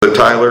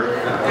Tyler.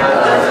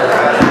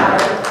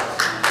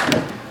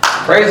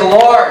 Praise the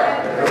Lord.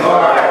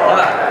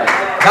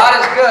 God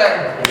is good.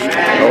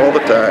 All the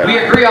time. We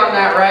agree on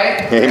that,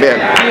 right? Amen.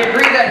 We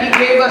agree that He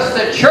gave us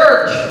the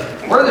church.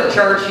 We're the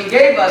church. He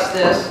gave us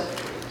this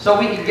so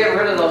we can get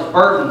rid of those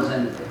burdens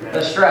and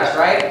the stress,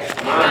 right?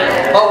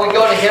 But we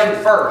go to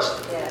Him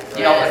first.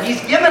 You know, but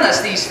He's given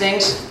us these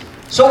things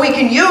so we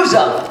can use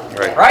them.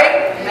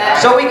 Right?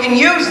 So we can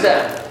use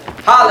them.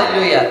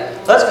 Hallelujah.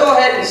 Let's go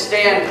ahead and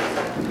stand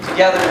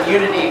together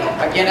in unity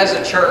again as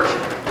a church.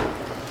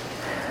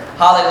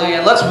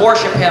 Hallelujah. Let's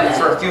worship Him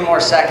for a few more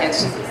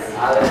seconds.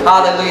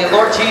 Hallelujah.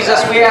 Lord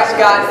Jesus, we ask,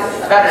 God,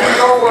 that through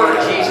your word,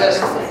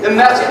 Jesus, the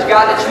message,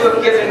 God, that you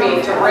have given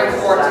me to bring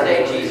forth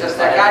today, Jesus,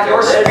 that, God,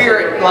 your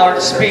Spirit, Lord,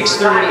 speaks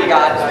through me,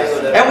 God.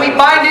 And we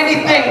bind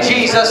anything,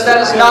 Jesus, that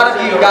is not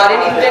of you, God.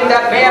 Anything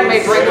that man may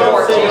bring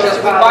forth, Jesus,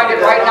 we bind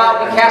it right now.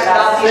 We cast it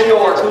out these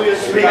doors.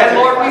 And,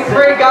 Lord, we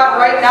pray, God,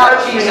 right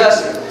now,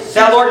 Jesus,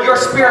 that, Lord, your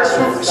Spirit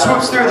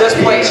swoops through this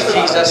place,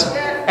 Jesus.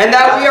 And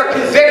that we are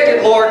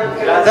convicted, Lord,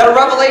 that a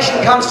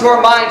revelation comes to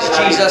our minds,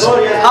 Jesus.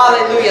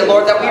 Hallelujah,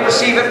 Lord, that we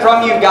receive it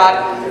from you, God,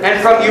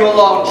 and from you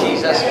alone,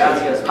 Jesus.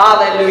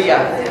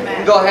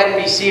 Hallelujah. Go ahead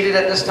and be seated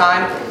at this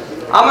time.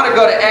 I'm going to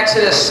go to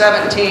Exodus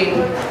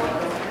 17,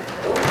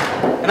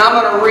 and I'm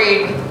going to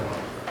read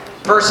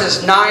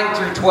verses 9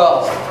 through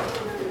 12.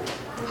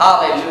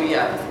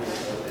 Hallelujah.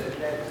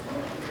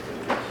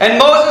 And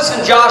Moses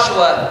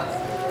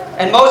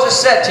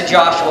said to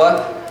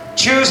Joshua,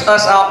 choose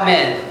us out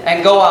men,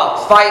 and go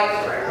out,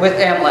 fight with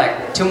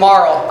Amalek.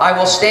 Tomorrow I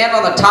will stand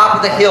on the top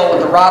of the hill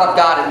with the rod of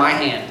God in my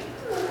hand.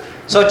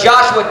 So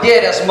Joshua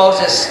did as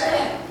Moses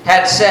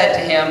had said to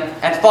him,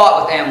 and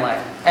fought with Amalek.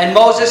 And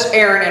Moses,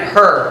 Aaron, and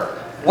Hur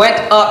went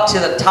up to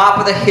the top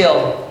of the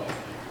hill.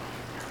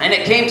 And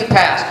it came to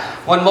pass,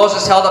 when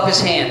Moses held up his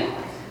hand,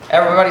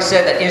 everybody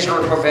said that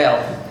Israel prevailed.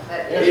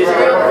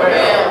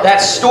 That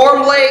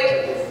Storm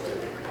Lake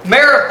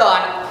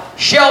Marathon,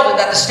 Sheldon,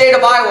 that the state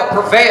of Iowa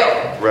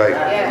prevailed. Right.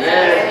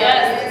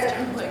 Yes.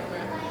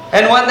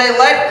 And when they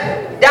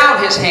let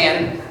down his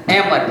hand,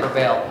 Amalek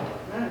prevailed.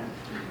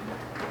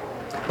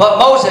 But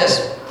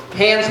Moses'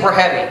 hands were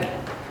heavy,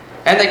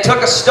 and they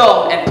took a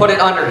stone and put it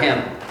under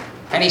him,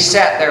 and he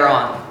sat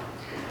thereon.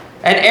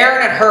 And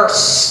Aaron and Hur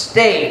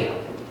stayed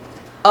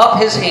up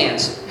his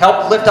hands,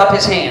 helped lift up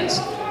his hands,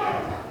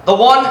 the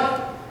one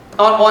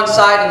on one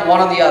side and the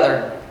one on the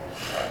other.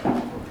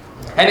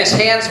 And his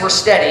hands were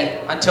steady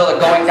until the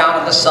going down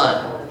of the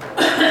sun.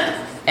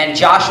 And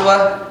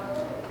Joshua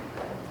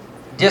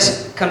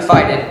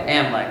discomfited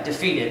Amalek,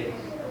 defeated,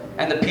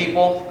 and the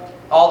people,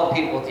 all the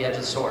people at the edge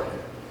of the sword.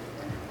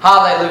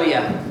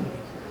 Hallelujah.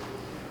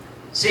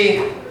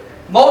 See,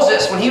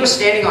 Moses, when he was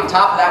standing on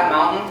top of that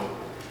mountain,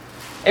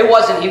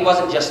 he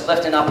wasn't just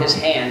lifting up his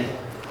hand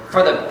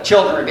for the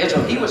children of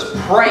Israel. He was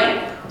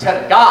praying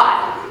to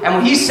God. And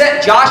when he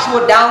sent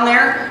Joshua down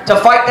there to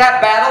fight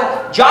that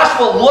battle,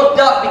 Joshua looked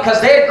up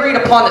because they agreed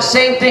upon the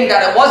same thing,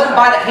 that it wasn't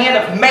by the hand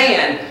of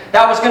man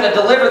that was going to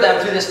deliver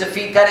them through this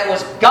defeat, that it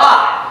was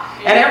God.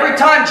 And every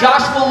time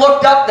Joshua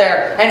looked up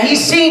there and he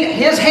seen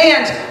his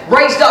hands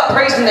raised up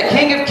praising the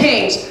King of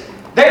Kings,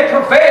 they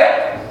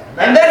prevailed.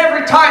 And then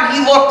every time he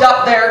looked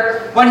up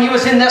there when he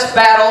was in this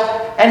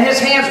battle and his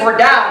hands were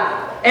down,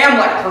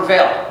 Amalek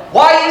prevailed.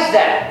 Why is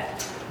that?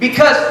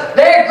 Because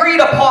they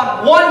agreed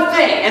upon one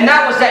thing, and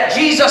that was that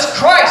Jesus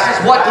Christ is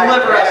what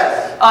delivered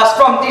us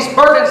from these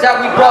burdens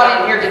that we brought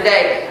in here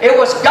today. It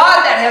was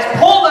God that has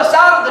pulled us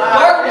out of the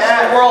darkness of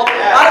the world,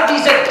 out of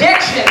these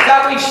addictions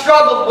that we've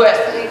struggled with,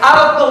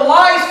 out of the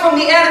lies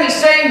from the enemy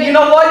saying, you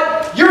know what,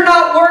 you're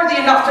not worthy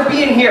enough to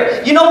be in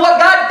here. You know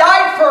what, God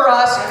died for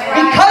us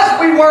because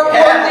we weren't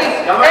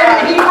worthy,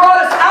 and He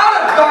brought us out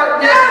of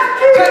darkness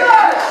to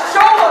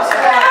show us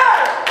that.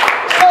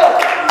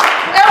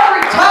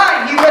 Every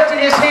time he lifted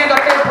his hand up,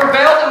 it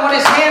prevailed, and when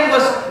his hand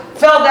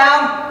fell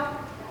down,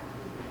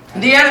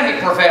 the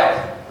enemy prevailed.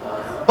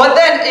 But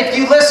then, if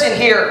you listen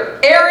here,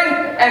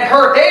 Aaron and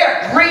Hur, they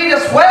agreed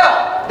as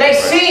well. They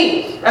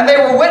seen and they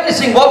were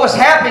witnessing what was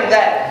happening.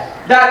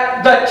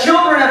 That the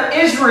children of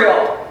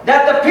Israel,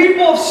 that the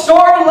people of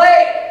Storm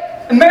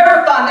Lake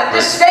Marathon, that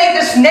this state,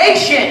 this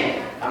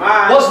nation,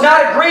 was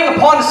not agreeing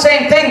upon the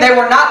same thing. They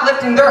were not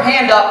lifting their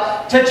hand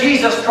up to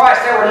Jesus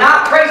Christ. They were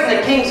not praising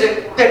the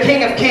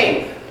King of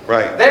Kings.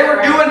 Right. They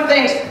were doing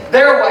things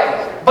their way.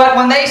 But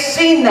when they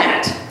seen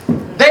that,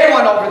 they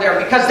went over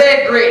there because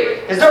they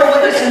agreed. Is there a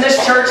witness in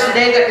this church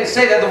today that can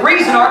say that the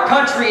reason our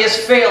country is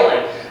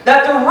failing,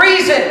 that the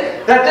reason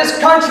that this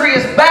country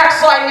is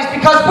backsliding is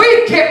because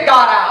we've kicked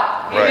God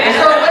out? Right. Is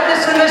there a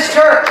witness in this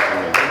church?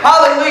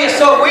 Hallelujah.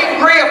 So we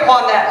agree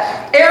upon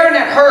that. Aaron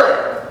and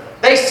Hur,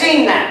 they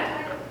seen that.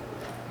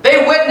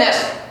 They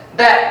witnessed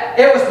that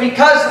it was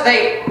because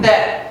they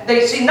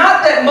see,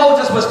 not that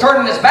Moses was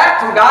turning his back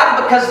from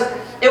God, because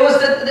it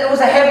was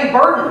a heavy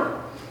burden.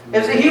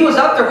 He was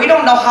up there. We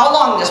don't know how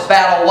long this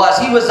battle was.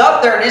 He was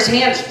up there and his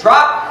hands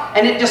dropped,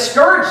 and it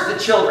discouraged the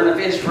children of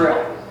Israel.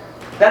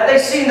 that they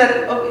seen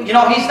that,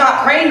 he's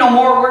not praying no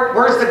more.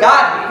 Where's the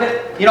God?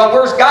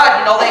 Where's God?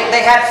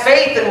 They had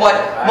faith in what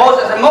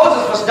Moses, and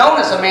Moses was known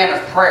as a man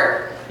of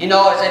prayer.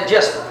 As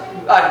just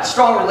a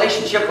strong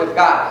relationship with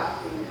God.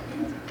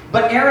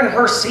 But Aaron and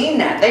Hur seen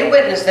that. They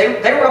witnessed.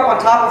 They were up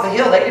on top of the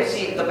hill. They could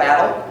see the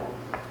battle.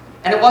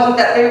 And it wasn't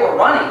that they were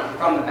running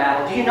from the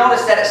battle. Do you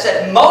notice that it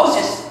said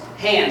Moses'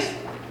 hands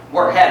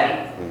were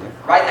heavy?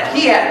 Right? That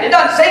he had. It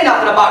doesn't say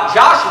nothing about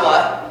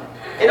Joshua.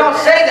 It don't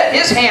say that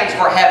his hands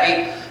were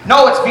heavy.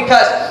 No, it's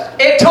because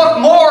it took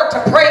more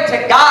to pray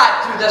to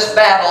God through this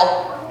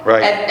battle.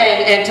 Right.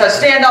 And to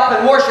stand up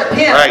and worship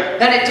Him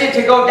than it did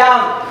to go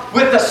down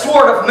with the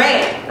sword of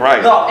man. Right.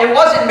 No, it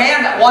wasn't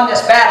man that won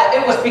this battle.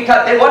 It was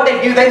because what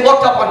they do, they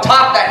looked up on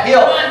top of that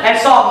hill and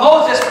saw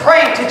Moses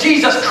praying to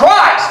Jesus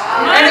Christ.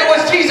 And it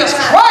was Jesus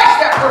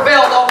Christ that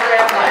prevailed over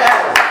Amalek.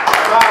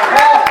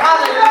 Oh,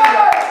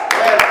 hallelujah.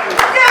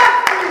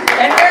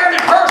 And Aaron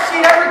and Hur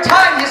seen every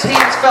time his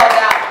hands fell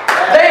down.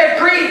 They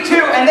agreed to,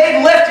 and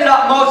they lifted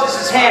up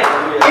Moses' hand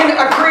in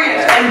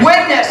agreement and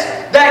witnessed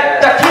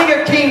that the King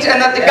of Kings and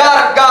that the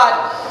God of God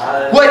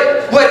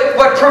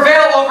would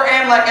prevail over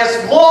Amalek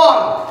as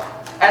long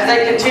as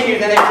they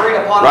continued and they agreed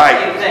upon the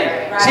same thing.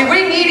 See,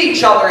 we need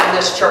each other in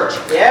this church.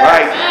 We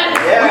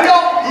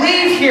don't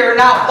leave here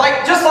now,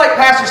 just like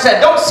Pastor said,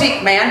 don't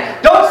seek man.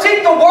 Don't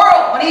seek the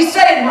world. When he's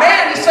saying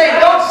man, he's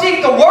saying don't seek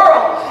the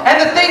world and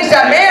the things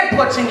that man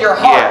puts in your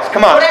heart. Yes,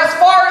 come on. But as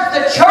far as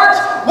the church,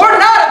 we're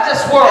not of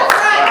this world.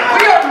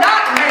 We are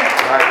not man.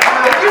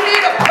 If you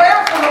need a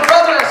prayer from a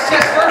brother or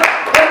sister,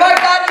 then by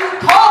God, you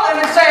call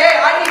them and say, hey,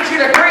 I need you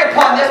to agree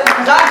upon this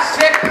because I'm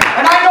sick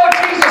and I know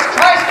Jesus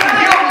Christ can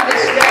heal me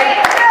this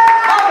day.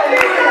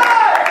 Hallelujah.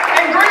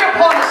 And agree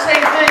upon the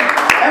same thing.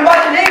 And by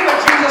the name of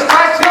Jesus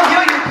Christ, He'll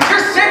heal you because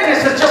your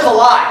sickness is just a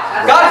lie.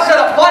 God said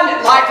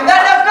abundant life, and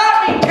that does not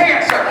mean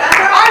cancer.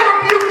 I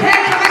rebuke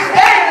cancer this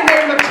day in the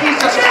name of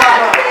Jesus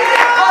Christ.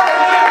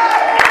 Hallelujah.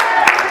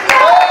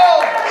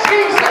 Oh,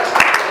 Jesus.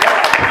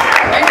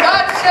 And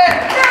God said,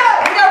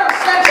 He never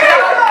sent you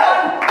out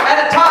one at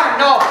a time.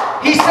 No,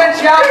 He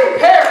sent you out in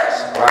pairs.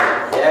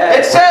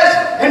 It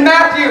says in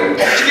Matthew,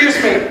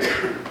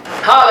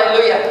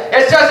 hallelujah.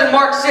 It says in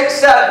Mark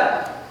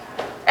 6:7,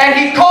 and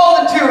He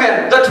called unto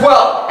Him the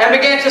 12 and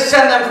began to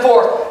send them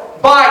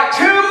forth by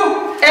 2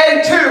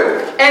 and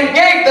 2 and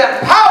gave them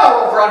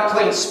power over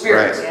unclean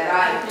spirits.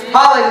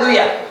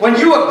 Hallelujah. When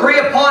you agree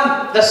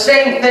upon the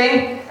same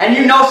thing and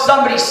you know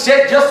somebody's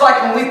sick, just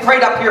like when we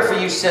prayed up here for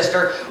you,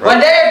 sister, when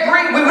they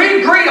agree,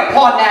 we agreed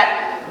upon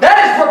that, that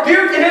is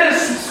rebuked and it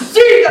is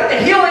see that the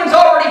healing's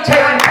already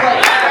taken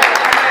place.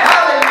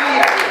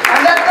 Hallelujah.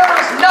 And that there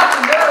is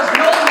nothing, there is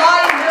no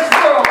lie in this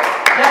world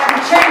that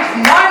can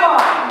change my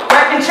mind,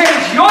 that can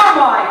change your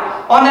mind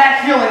on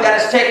that healing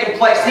that is taking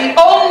place. The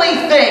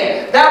only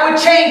thing that would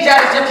change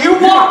that is if you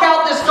walk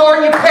out this door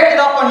and you pick it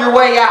up on your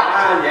way out.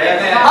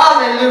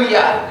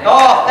 Hallelujah.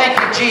 Oh, thank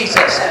you,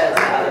 Jesus.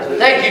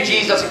 Thank you,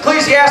 Jesus.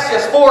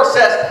 Ecclesiastes 4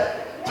 says,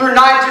 through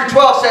 9 through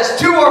 12 says,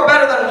 2 are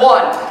better than 1.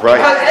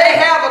 Because they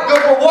have a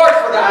good reward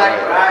for their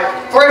labor.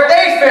 For if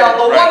they fail,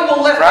 the one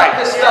will lift up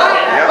his fellow.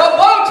 But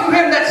woe to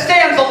him that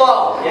stands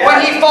alone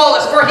when he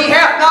falleth, for he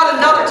hath not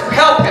another to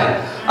help him.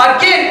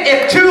 Again,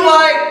 if 2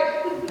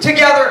 lie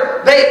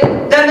together,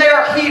 then they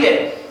are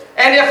heated.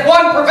 And if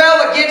one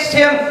prevail against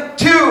him,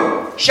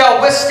 2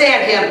 shall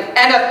withstand him.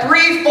 And a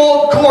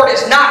threefold cord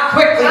is not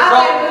quickly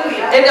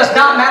broken. It does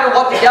not matter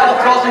what the devil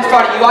throws in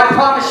front of you. I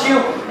promise you,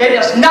 it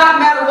does not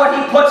matter what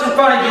he puts in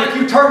front of you. If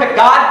you turn to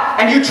God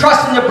and you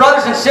trust in the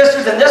brothers and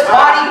sisters in this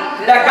body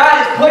that God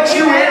has put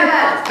you in,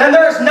 then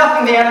there is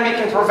nothing the enemy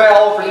can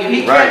prevail over you.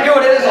 He can't do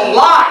it. It is a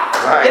lie.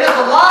 It is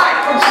a lie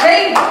from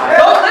Satan.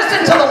 Don't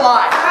listen to the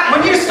lie.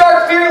 When you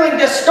start feeling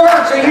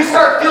discouraged, or you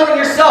start feeling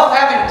yourself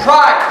having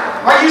pride,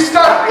 or you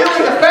start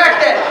feeling the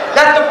fact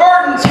that the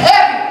burden's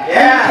heavy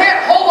and you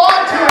can't hold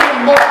on to it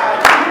anymore,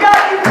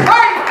 you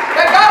pray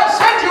that God will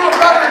send you a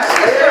brother and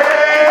sister to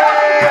help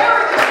you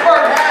carry this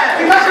burden,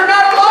 because you're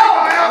not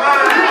alone.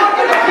 You look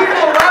at the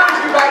people around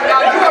you right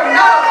now, you are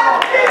not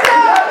alone.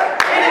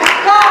 It is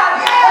God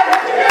that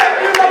has given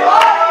you the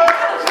body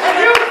and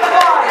use the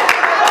body.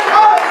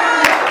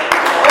 Hallelujah.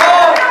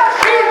 Oh,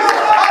 Jesus.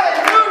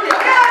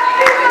 Hallelujah.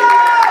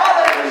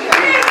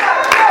 Hallelujah.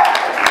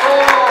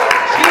 Oh,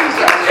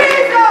 Jesus.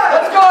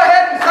 Let's go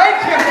ahead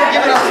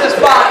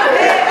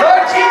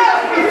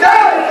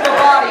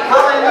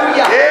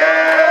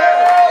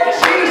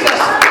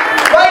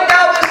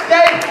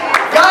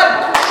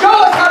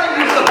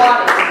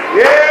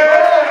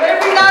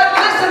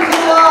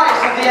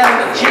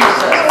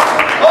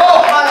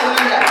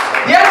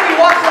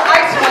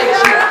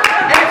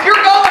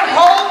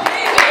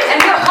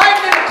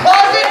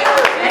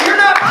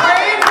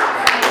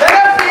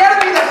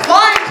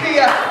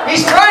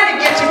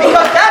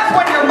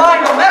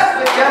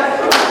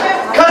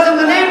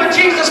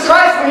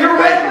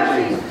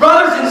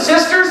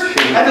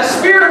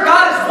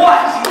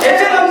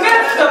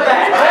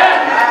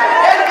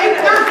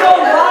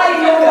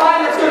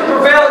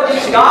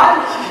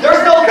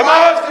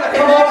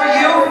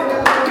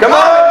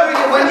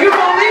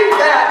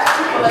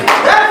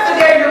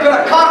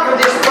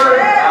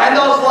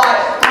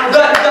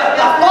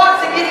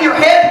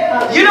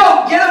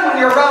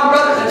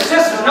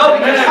No,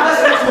 because you're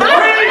listening to the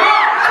Word of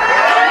God.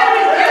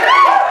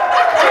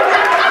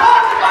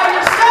 By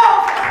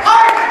yourself,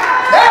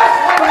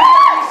 that's when you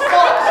get these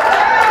thoughts.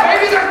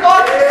 Maybe they're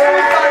thoughts of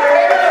suicide.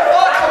 Maybe they're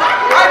thoughts of,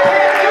 I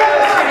can't do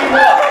this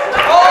anymore.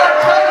 Oh, I'm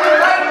telling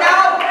you right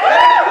now that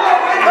if you are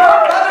with your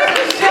brothers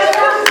and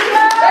sisters,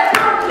 that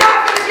you're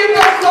not going to get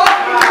those thoughts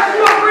because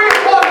you agree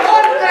upon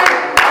one thing,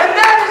 and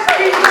that is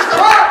Jesus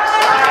Christ.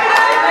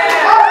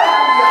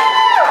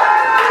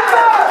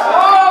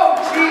 Oh,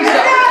 Jesus.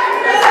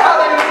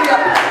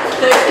 Hallelujah.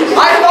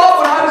 I thought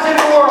when I was in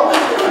the world,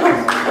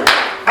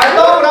 I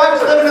thought when I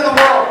was living in the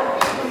world,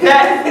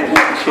 that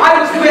I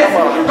was with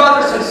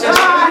brothers and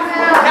sisters.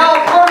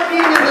 Now, for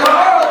being in the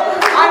world,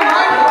 I'm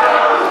right.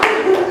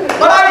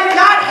 But I did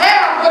not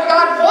have what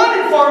God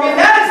wanted for me, and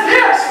that is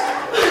this.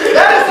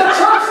 That is the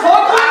church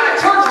locally and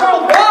the church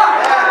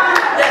worldwide.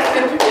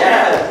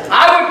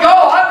 I would go.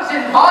 I was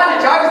in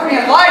bondage. I was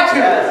being lied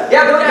to.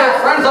 Yeah, they're good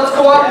friends. Let's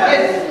go out and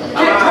get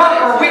drunk.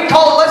 Or we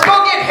call it, let's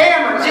go get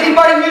hammered. Does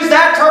anybody use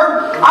that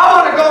term? I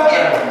want to go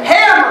get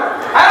hammered.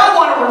 I don't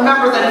want to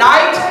remember the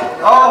night.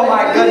 Oh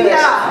my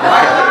goodness.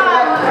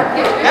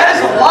 That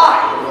is a lie.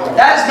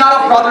 That is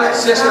not a brother and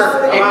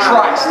sister in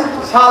Christ.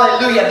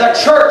 Hallelujah. The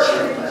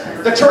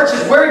church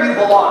is where you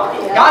belong.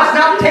 God's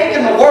not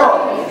taking the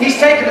world. He's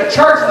taking the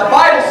church. And the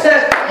Bible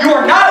says you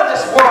are not of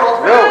this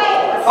world.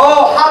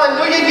 Oh,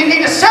 hallelujah. You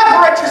need to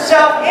separate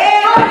yourself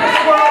from this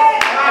world.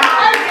 And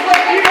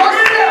isolate yourself.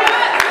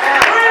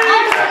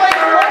 Isolate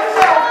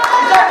yourself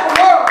from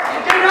the world. You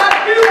do not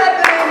do that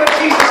in the name of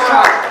Jesus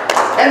Christ.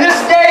 And this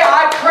day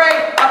I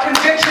pray a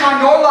conviction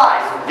on your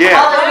life.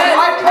 Hallelujah.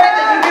 I pray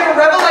that you get a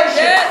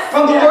revelation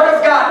from the Word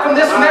of God, from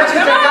this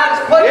message that God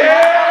has put in your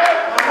heart.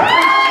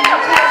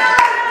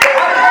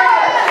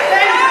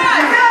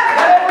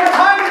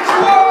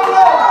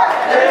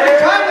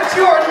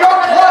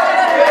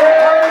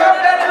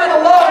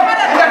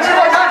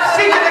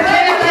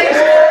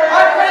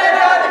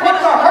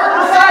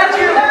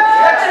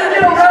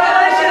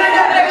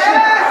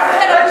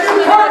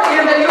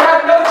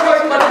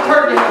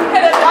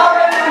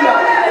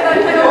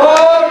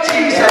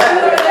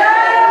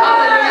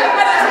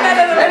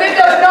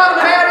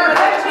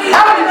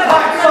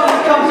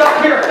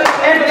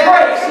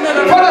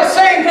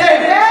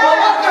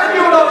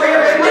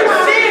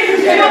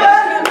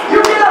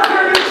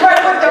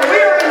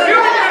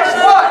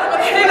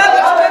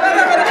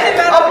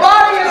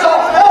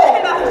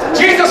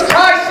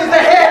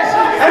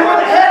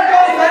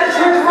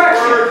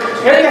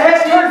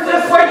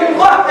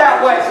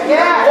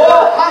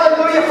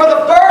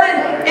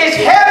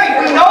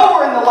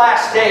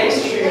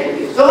 Days.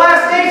 The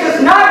last days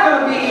is not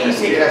going to be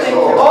easy.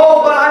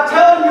 Oh, but I'm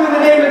telling you in the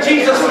name of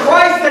Jesus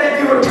Christ that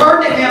if you would turn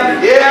to Him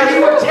and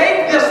He would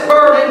take this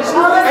burden,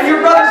 and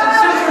your brothers and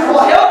sisters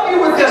will help you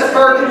with this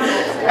burden,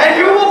 and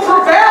you will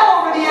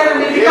prevail over the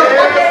enemy, because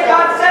one day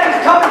God said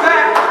He's coming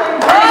back.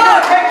 He's going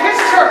to take His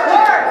church.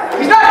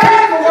 He's not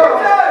taking the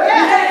world.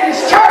 He's taking His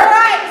church.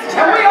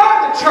 And we are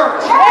the church.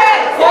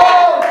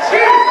 Oh,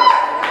 Jesus.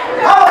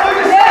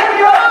 Hallelujah. Say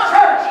we are the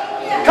church.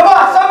 Come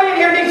on, somebody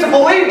in here needs to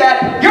believe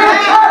that. You're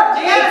the church.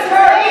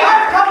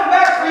 I'm coming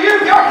back for you.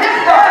 You're His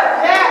brother.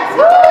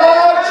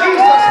 Oh,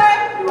 Jesus.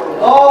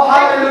 Oh,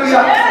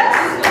 hallelujah.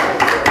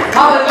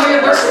 Hallelujah.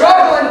 They're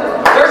struggling.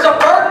 There's a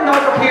burden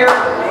over here.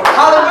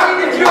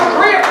 Hallelujah. If you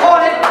agree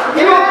upon it, I'm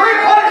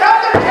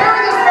going to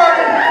carry this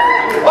burden.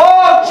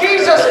 Oh,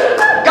 Jesus.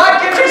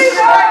 God gives you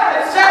strength.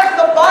 It says in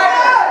the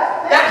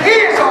Bible that He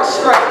is our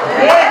strength.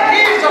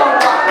 He is our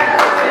rock.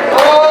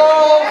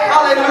 Oh,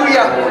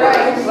 hallelujah.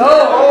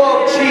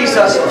 Oh,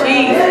 Jesus.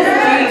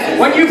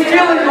 When you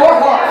feel in your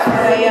heart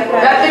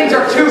that things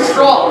are too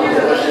strong,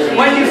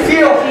 when you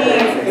feel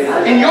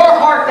in your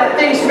heart that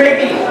things may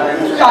be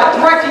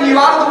directing you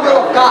out of the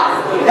will of God,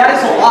 that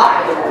is a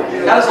lie.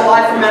 That is a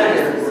lie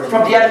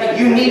from the enemy.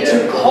 You need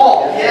to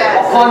call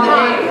upon the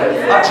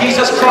name of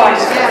Jesus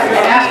Christ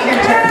and ask Him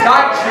to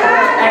guide you,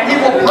 and He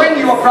will bring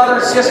you a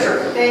brother or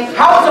sister.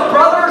 How is a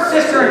brother or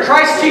sister in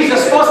Christ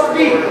Jesus supposed to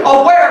be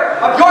aware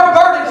of your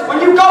burdens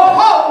when you go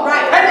home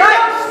and you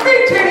don't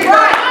speak to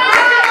anybody?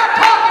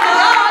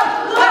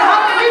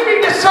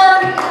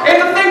 In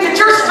the things that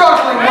you're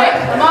struggling with.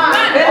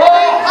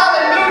 Oh,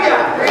 hallelujah.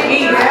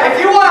 If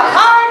you want to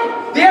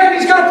hide, the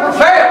enemy's going to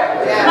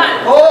prevail.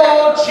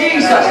 Oh,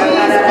 Jesus.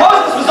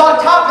 Moses was on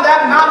top of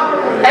that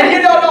mountain, and you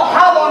don't know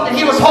how long that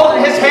he was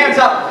holding his hands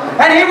up.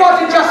 And he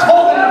wasn't just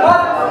holding them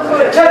up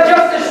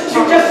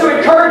just to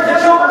encourage the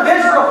children of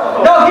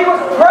Israel. No, he was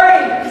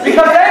praying,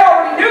 because they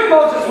already knew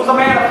Moses was a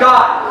man of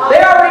God.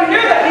 They already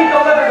knew that He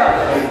delivered them.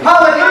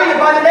 Hallelujah.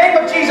 By the name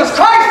of Jesus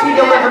Christ, He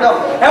delivered them.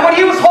 And when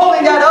he was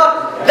holding that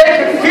up,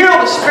 they could feel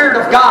the Spirit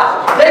of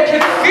God. They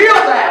could feel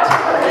that.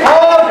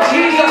 Oh,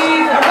 Jesus.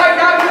 And right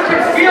now you can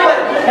feel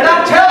it. And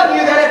I'm telling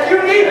you that if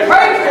you need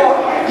prayed for,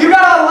 you got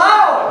to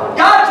allow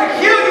God to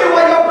heal you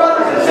when your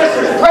brothers and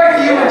sisters pray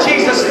for you in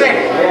Jesus'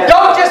 name.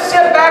 Don't just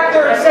sit back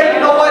there and say, you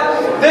know what,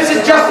 this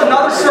is just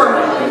another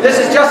sermon. This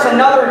is just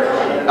another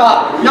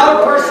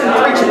person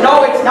preaching.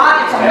 No, it's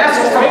not. It's a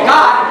message from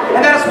God.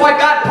 And that's why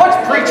God puts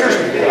preachers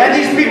and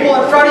these people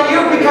in front of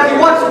you, because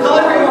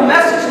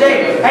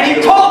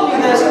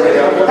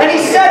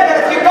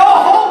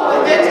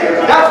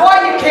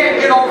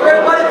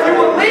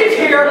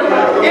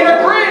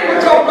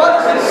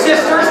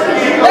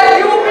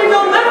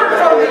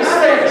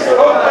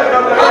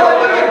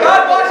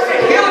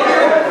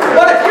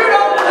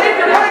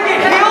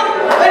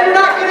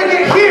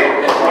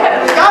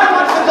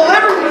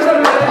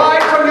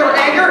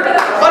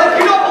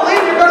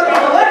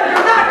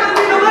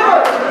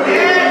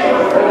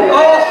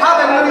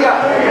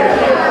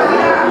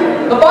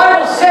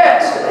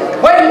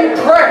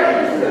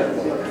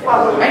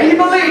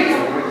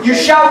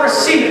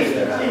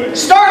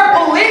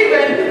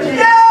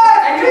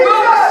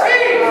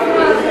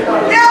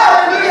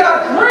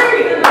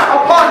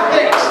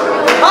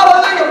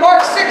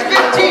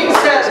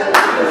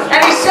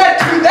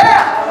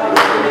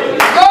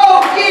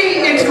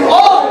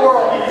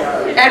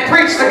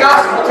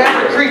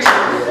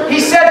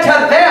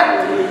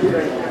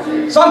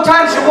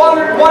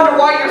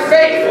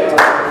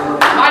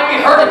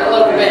hurting a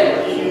little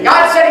bit.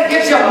 God said He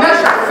gives you a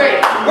measure of faith.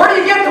 Where do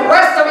you get the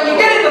rest of it? You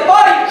get in the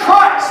body of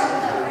Christ.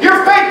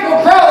 Your faith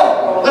will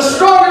grow the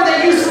stronger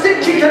that you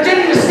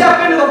continue to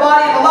step into the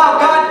body and allow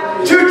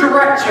God to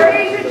direct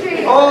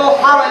you. Oh,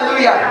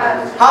 hallelujah.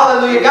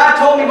 Hallelujah. God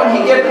told me when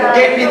He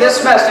gave me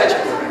this message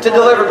to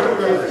deliver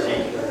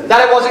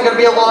that it wasn't going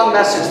to be a long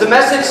message. The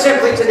message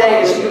simply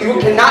today is you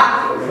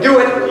cannot do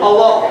it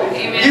alone.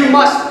 You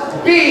must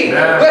be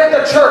with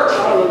the church.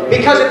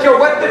 Because if you're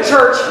with the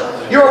church,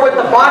 you're with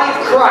the body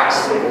of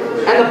Christ.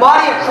 And the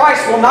body of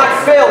Christ will not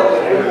fail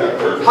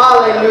you.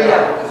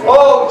 Hallelujah.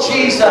 Oh,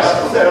 Jesus.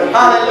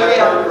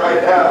 Hallelujah.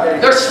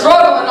 They're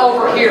struggling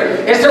over here.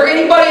 Is there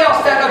anybody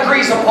else that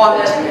agrees upon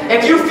this?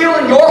 If you feel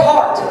in your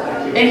heart,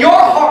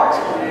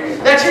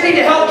 that you need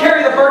to help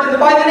carry the burden,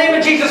 by the name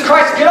of Jesus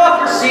Christ, get off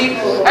your seat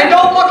and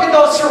don't look at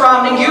those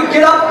surrounding you.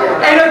 Get up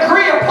and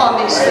agree upon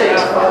these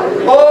things.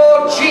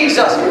 Oh,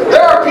 Jesus.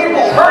 There are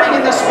people hurting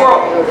in this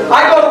world.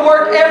 I go to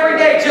work every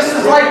day just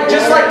like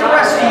the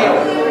rest of you.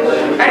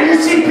 And you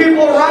see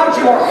people around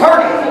you are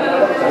hurting.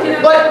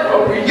 But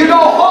you go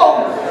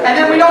home and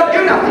then we don't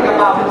do nothing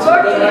about it.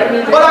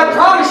 But I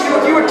promise you,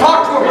 if you would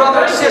talk to a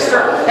brother or sister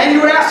and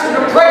you would ask them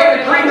to pray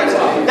in agreement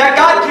that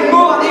God can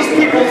move on these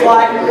people's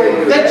life,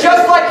 that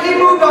just like He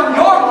moved on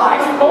your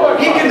life,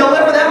 He can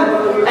deliver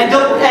them and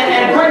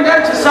bring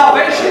them to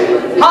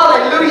salvation.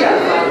 Hallelujah.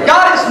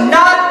 God is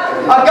not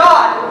a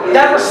God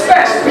that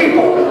respects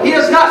people. He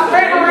does not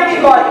favor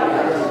anybody.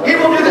 He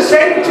will do the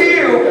same to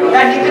you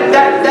that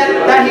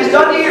He's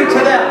done to you to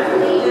them.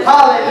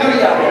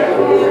 Hallelujah.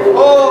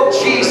 Oh,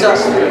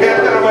 Jesus.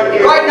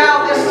 Right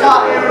now, this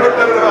time,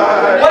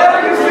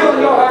 whatever you feel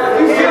in your heart,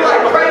 if you feel like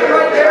praying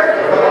right there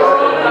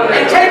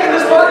and taking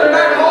this burden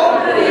back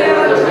home,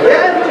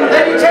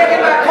 then you take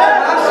it back home.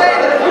 And I'm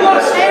saying that if you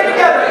want to stand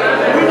together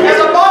as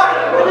a body,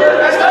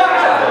 as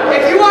Christ,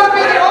 if you want to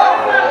be the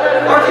arm,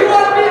 or if you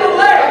want to be the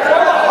legs,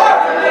 or the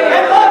heart,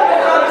 and love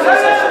your brothers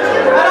and sisters,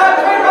 and I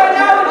pray right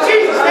now in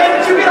Jesus' name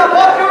that you get up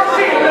off your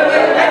feet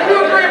and you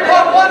agree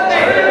upon one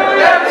thing,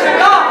 that it's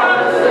God,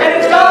 and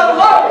it's God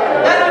alone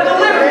that will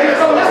deliver you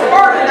from this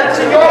burden that's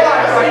in your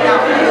life right now.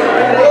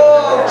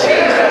 Oh,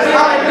 Jesus.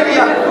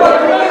 Hallelujah.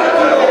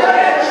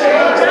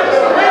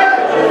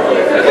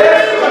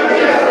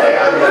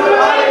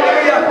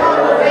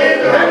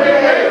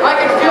 I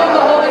can feel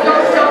the Holy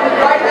Ghost telling me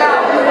right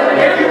now,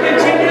 if you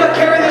continue to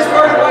carry this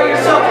burden by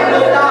yourself, you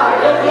will die.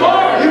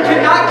 You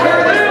cannot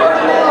carry this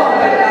burden alone.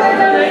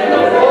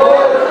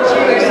 Oh,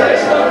 Jesus.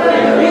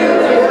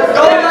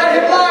 Don't let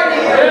Him lie to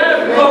you.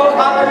 Oh,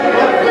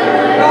 hallelujah.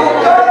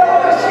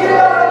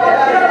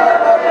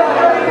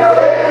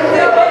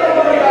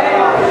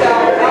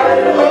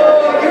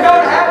 You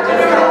don't have to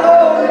do it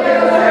alone.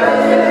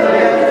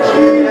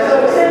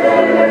 Jesus.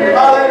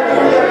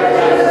 Hallelujah.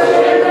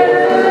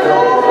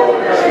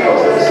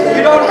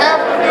 You don't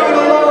have to do it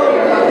alone.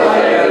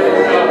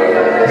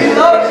 He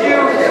loves you.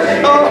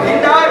 Oh, He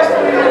dies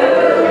for you.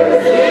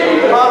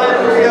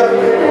 Hallelujah.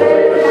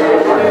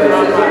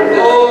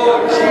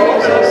 Oh,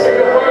 Jesus.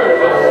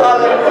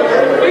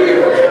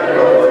 Hallelujah.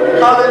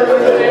 Hallelujah.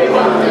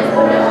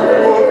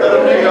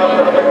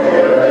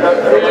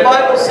 The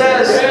Bible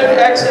says in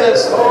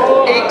Exodus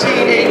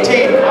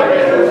 18:18,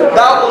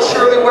 Thou wilt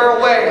surely wear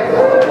away,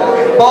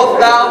 both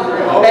thou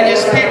and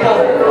His people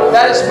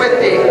that is with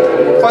thee,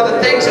 for the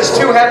things is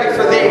too heavy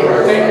for thee.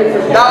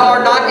 Thou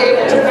art not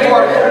able to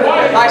perform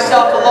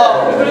thyself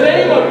alone.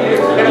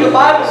 If the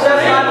Bible says,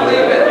 I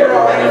believe it.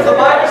 And if the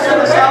Bible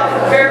sends us out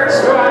for fairs,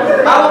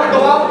 I want to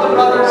go out with a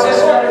brother and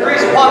sister that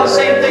agrees upon the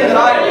same thing that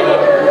I do.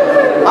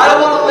 I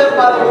don't want to live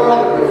by the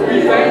world.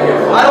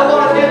 I don't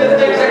want to do the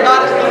things that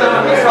God has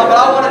delivered me from, but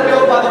I want to do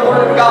it by the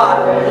Word of God.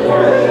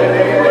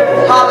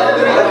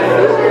 Hallelujah.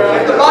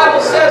 If the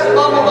Bible says, if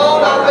I'm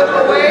alone, I'll live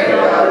away.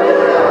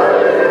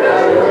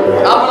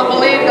 I'm going to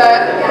believe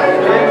that.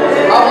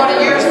 I want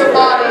to use the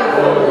body.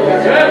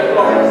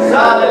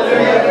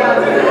 Hallelujah.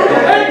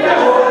 Hallelujah.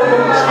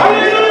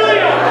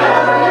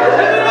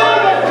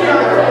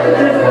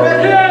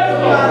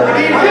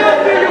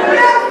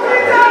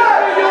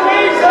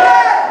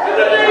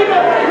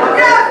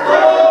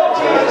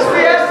 Jesus, we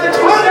ask that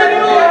you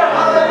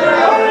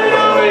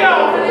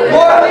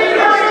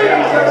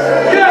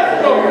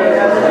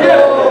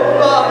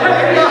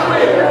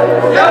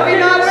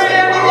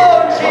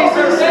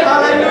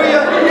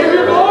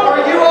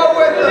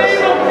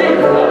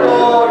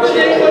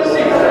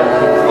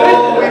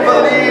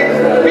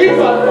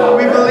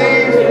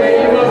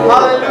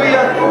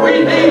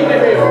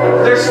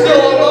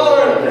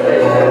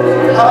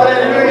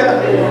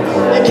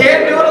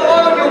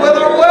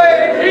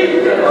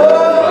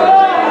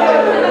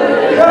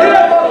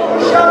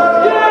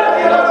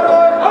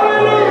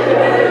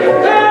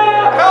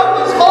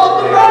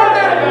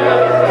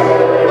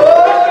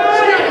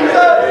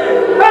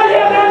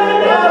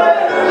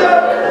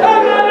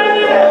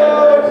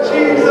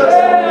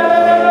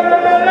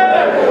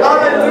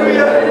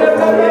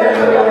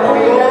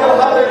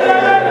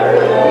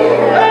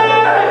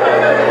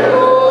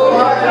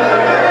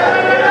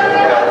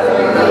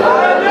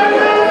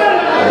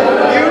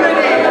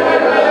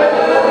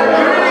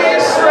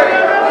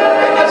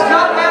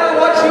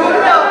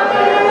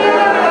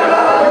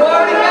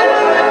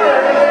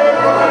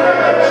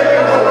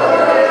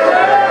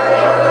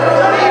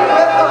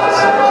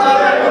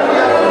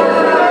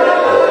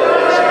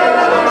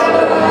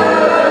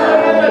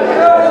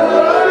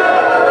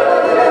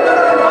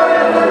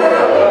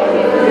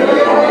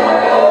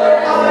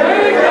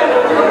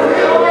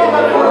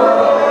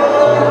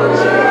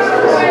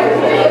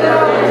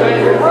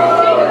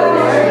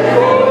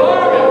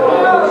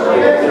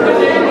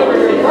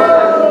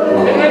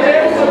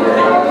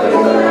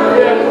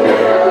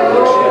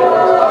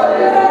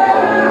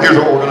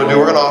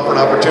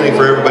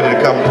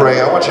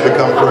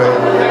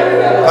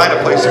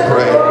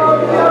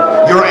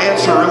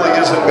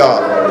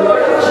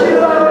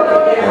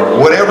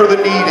Whatever the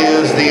need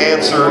is, the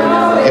answer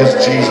is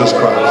Jesus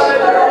Christ.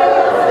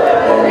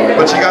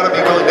 But you got to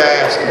be willing to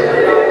ask Him.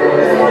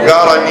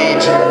 God, I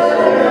need you.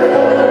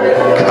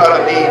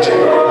 God, I need you.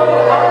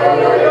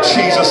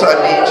 Jesus, I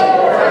need you.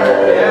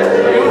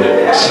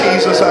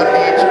 Jesus, I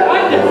need you.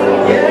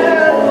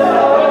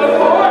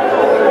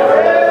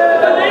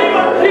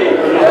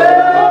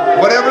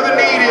 Whatever the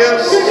need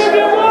is,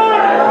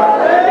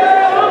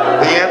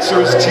 the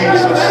answer is Jesus.